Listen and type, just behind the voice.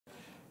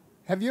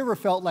Have you ever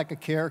felt like a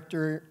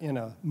character in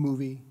a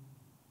movie?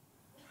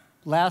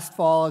 Last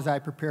fall, as I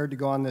prepared to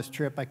go on this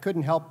trip, I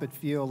couldn't help but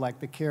feel like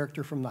the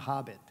character from The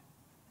Hobbit,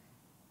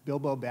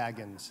 Bilbo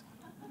Baggins.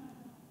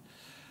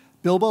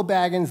 Bilbo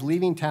Baggins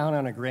leaving town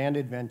on a grand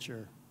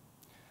adventure.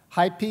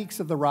 High peaks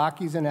of the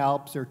Rockies and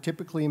Alps are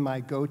typically my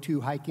go-to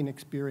hiking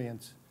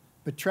experience,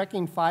 but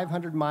trekking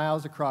 500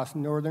 miles across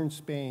northern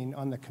Spain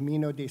on the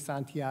Camino de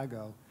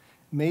Santiago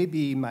may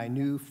be my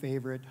new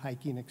favorite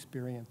hiking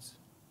experience.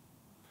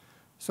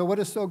 So what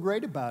is so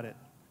great about it?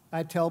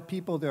 I tell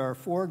people there are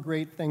 4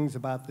 great things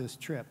about this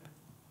trip: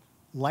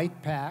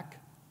 light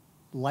pack,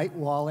 light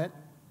wallet,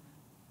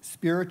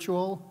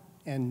 spiritual,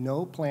 and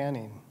no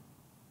planning.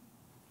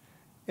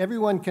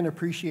 Everyone can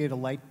appreciate a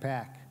light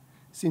pack.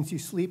 Since you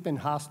sleep in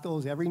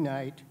hostels every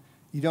night,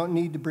 you don't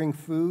need to bring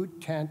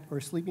food, tent, or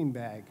sleeping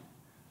bag.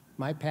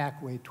 My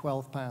pack weighed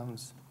 12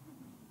 pounds.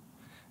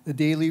 The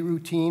daily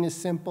routine is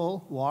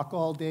simple: walk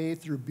all day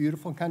through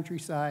beautiful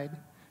countryside,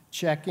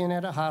 check in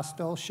at a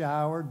hostel,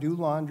 shower, do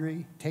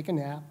laundry, take a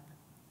nap,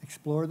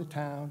 explore the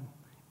town,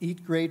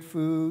 eat great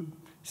food,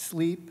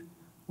 sleep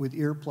with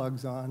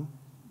earplugs on,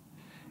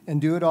 and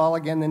do it all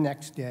again the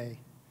next day.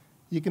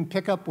 You can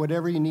pick up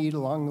whatever you need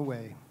along the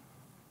way.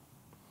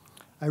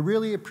 I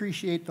really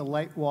appreciate the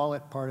light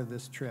wallet part of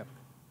this trip.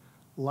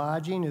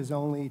 Lodging is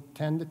only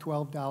 $10 to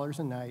 $12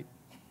 a night.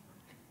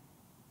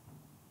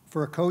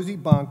 For a cozy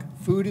bunk,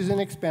 food is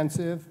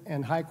inexpensive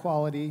and high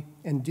quality,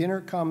 and dinner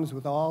comes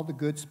with all the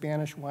good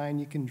Spanish wine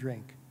you can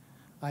drink.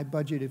 I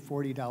budgeted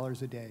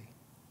 $40 a day.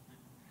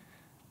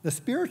 The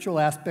spiritual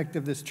aspect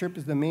of this trip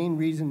is the main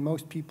reason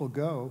most people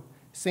go.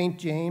 St.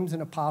 James,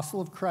 an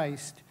apostle of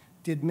Christ,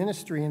 did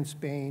ministry in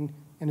Spain,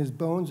 and his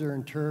bones are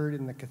interred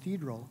in the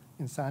cathedral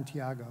in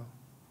Santiago,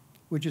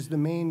 which is the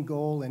main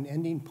goal and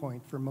ending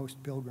point for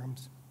most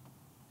pilgrims.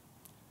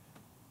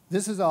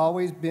 This has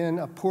always been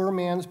a poor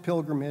man's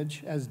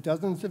pilgrimage, as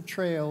dozens of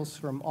trails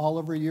from all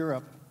over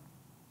Europe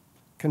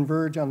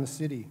converge on the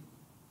city.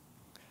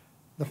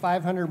 The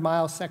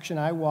 500-mile section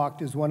I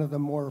walked is one of the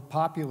more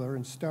popular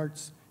and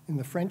starts in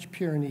the French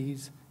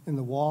Pyrenees in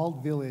the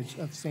walled village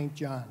of St.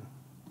 John.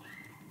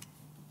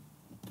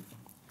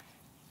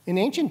 In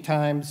ancient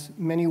times,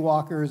 many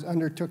walkers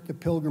undertook the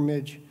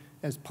pilgrimage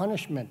as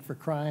punishment for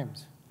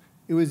crimes.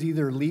 It was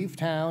either leave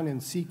town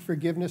and seek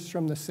forgiveness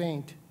from the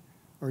saint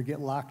or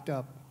get locked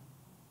up.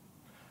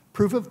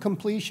 Proof of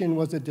completion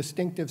was a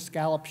distinctive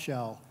scallop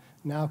shell,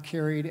 now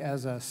carried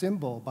as a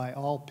symbol by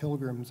all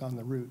pilgrims on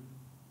the route.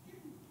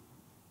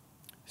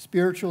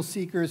 Spiritual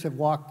seekers have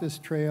walked this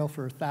trail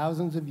for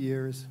thousands of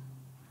years,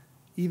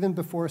 even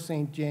before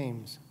St.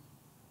 James.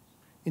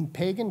 In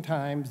pagan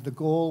times, the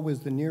goal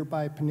was the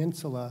nearby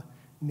peninsula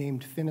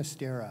named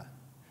Finisterre,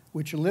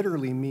 which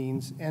literally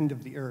means end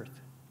of the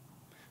earth.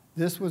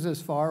 This was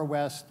as far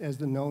west as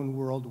the known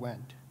world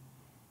went.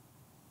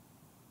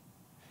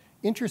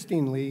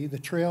 Interestingly, the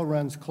trail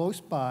runs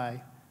close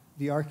by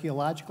the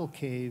archaeological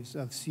caves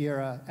of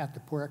Sierra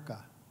Atapuerca,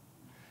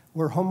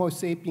 where Homo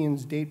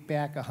sapiens date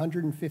back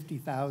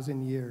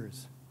 150,000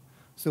 years.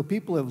 So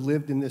people have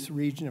lived in this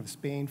region of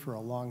Spain for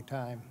a long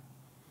time.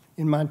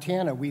 In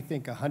Montana, we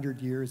think 100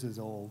 years is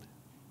old.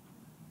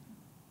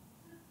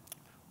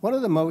 One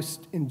of the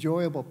most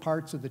enjoyable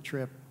parts of the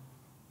trip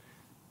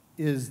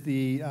is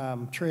the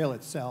trail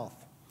itself,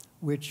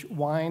 which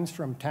winds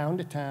from town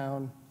to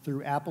town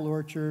through apple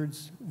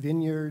orchards,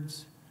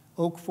 vineyards,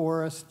 oak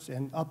forests,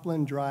 and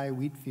upland dry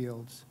wheat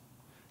fields,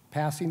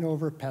 passing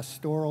over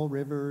pastoral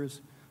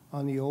rivers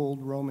on the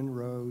old Roman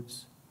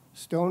roads,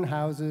 stone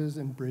houses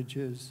and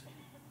bridges.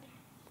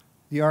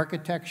 The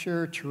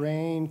architecture,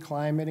 terrain,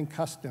 climate, and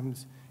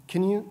customs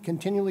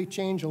continually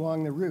change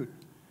along the route,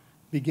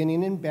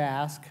 beginning in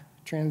Basque,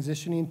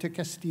 transitioning to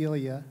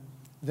Castilla,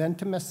 then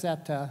to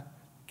Meseta,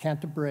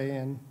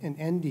 Cantabrian, and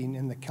ending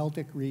in the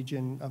Celtic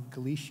region of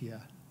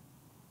Galicia.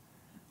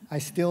 I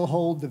still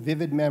hold the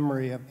vivid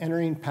memory of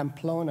entering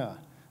Pamplona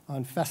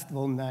on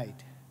festival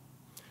night.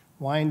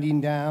 Winding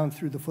down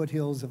through the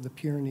foothills of the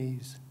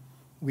Pyrenees,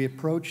 we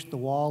approached the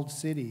walled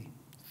city,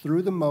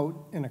 through the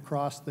moat and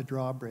across the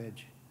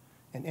drawbridge,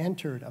 and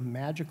entered a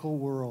magical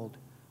world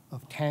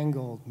of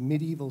tangled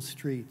medieval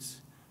streets,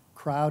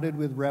 crowded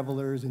with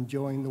revelers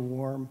enjoying the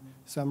warm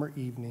summer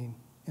evening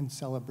and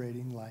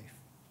celebrating life.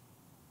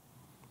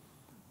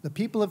 The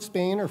people of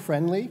Spain are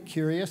friendly,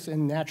 curious,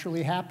 and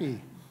naturally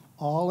happy.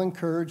 All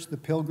encourage the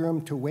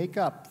pilgrim to wake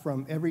up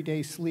from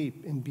everyday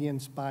sleep and be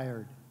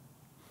inspired.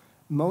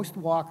 Most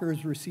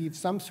walkers receive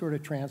some sort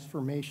of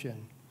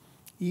transformation,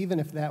 even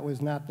if that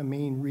was not the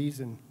main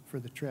reason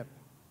for the trip.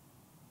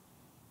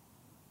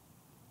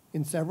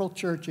 In several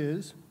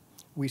churches,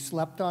 we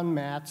slept on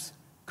mats,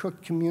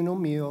 cooked communal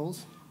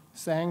meals,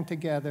 sang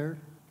together,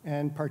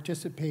 and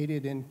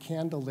participated in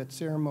candlelit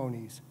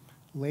ceremonies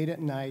late at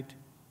night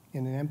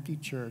in an empty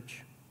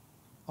church,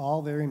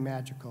 all very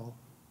magical.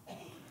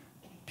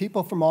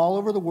 People from all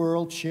over the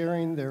world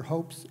sharing their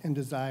hopes and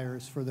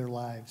desires for their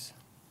lives.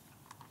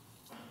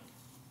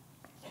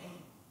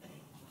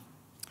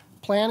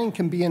 Planning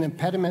can be an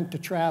impediment to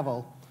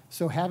travel,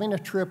 so having a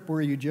trip where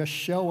you just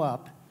show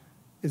up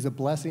is a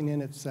blessing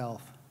in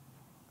itself.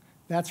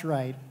 That's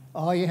right.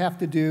 All you have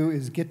to do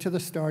is get to the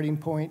starting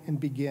point and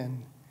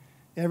begin.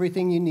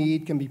 Everything you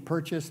need can be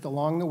purchased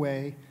along the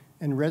way,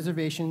 and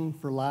reservation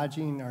for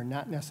lodging are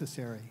not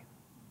necessary.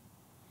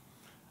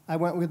 I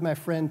went with my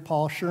friend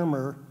Paul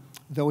Shermer,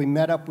 though we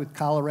met up with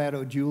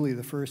Colorado Julie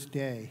the first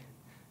day.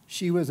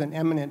 She was an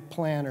eminent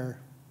planner,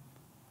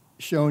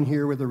 shown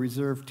here with a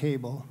reserved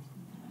table.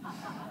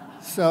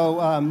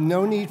 So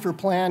no need for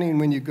planning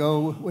when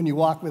you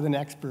walk with an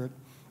expert.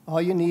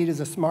 All you need is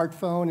a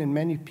smartphone, and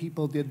many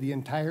people did the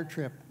entire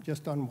trip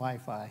just on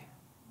Wi-Fi.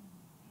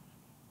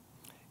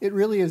 It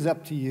really is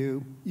up to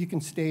you. You can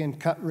stay in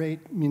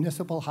cut-rate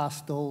municipal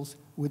hostels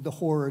with the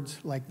hordes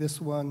like this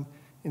one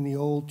in the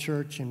old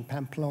church in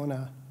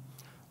Pamplona,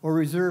 or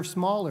reserve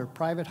smaller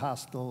private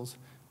hostels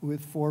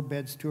with 4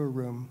 beds to a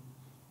room.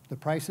 The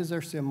prices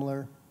are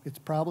similar. It's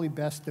probably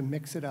best to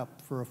mix it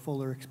up for a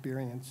fuller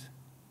experience.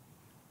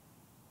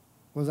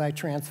 Was I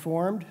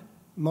transformed?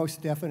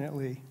 Most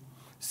definitely.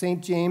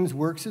 St. James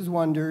works his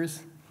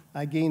wonders.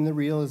 I gained the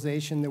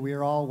realization that we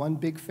are all one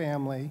big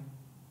family,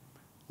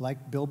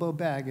 like Bilbo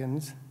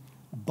Baggins,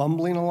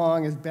 bumbling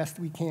along as best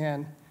we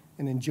can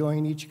and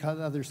enjoying each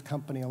other's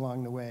company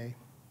along the way.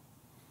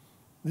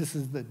 This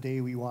is the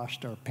day we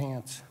washed our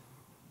pants.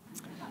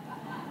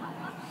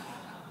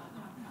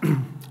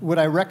 Would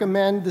I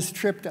recommend this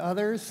trip to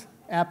others?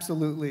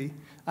 Absolutely.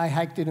 I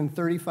hiked it in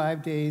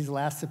 35 days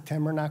last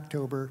September and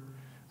October.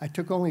 I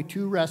took only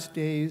 2 rest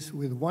days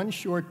with 1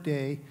 short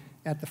day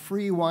at the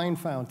free wine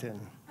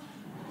fountain.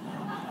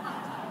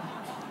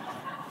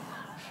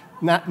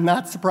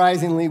 Not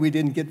surprisingly, we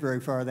didn't get very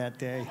far that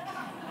day.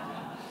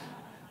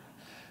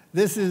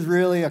 This is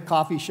really a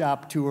coffee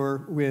shop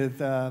tour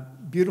with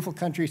beautiful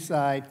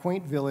countryside,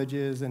 quaint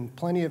villages, and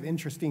plenty of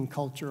interesting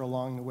culture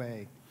along the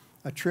way.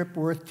 A trip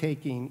worth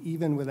taking,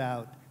 even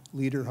without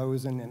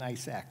lederhosen and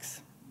ice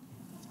axe.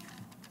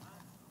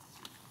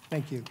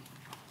 Thank you.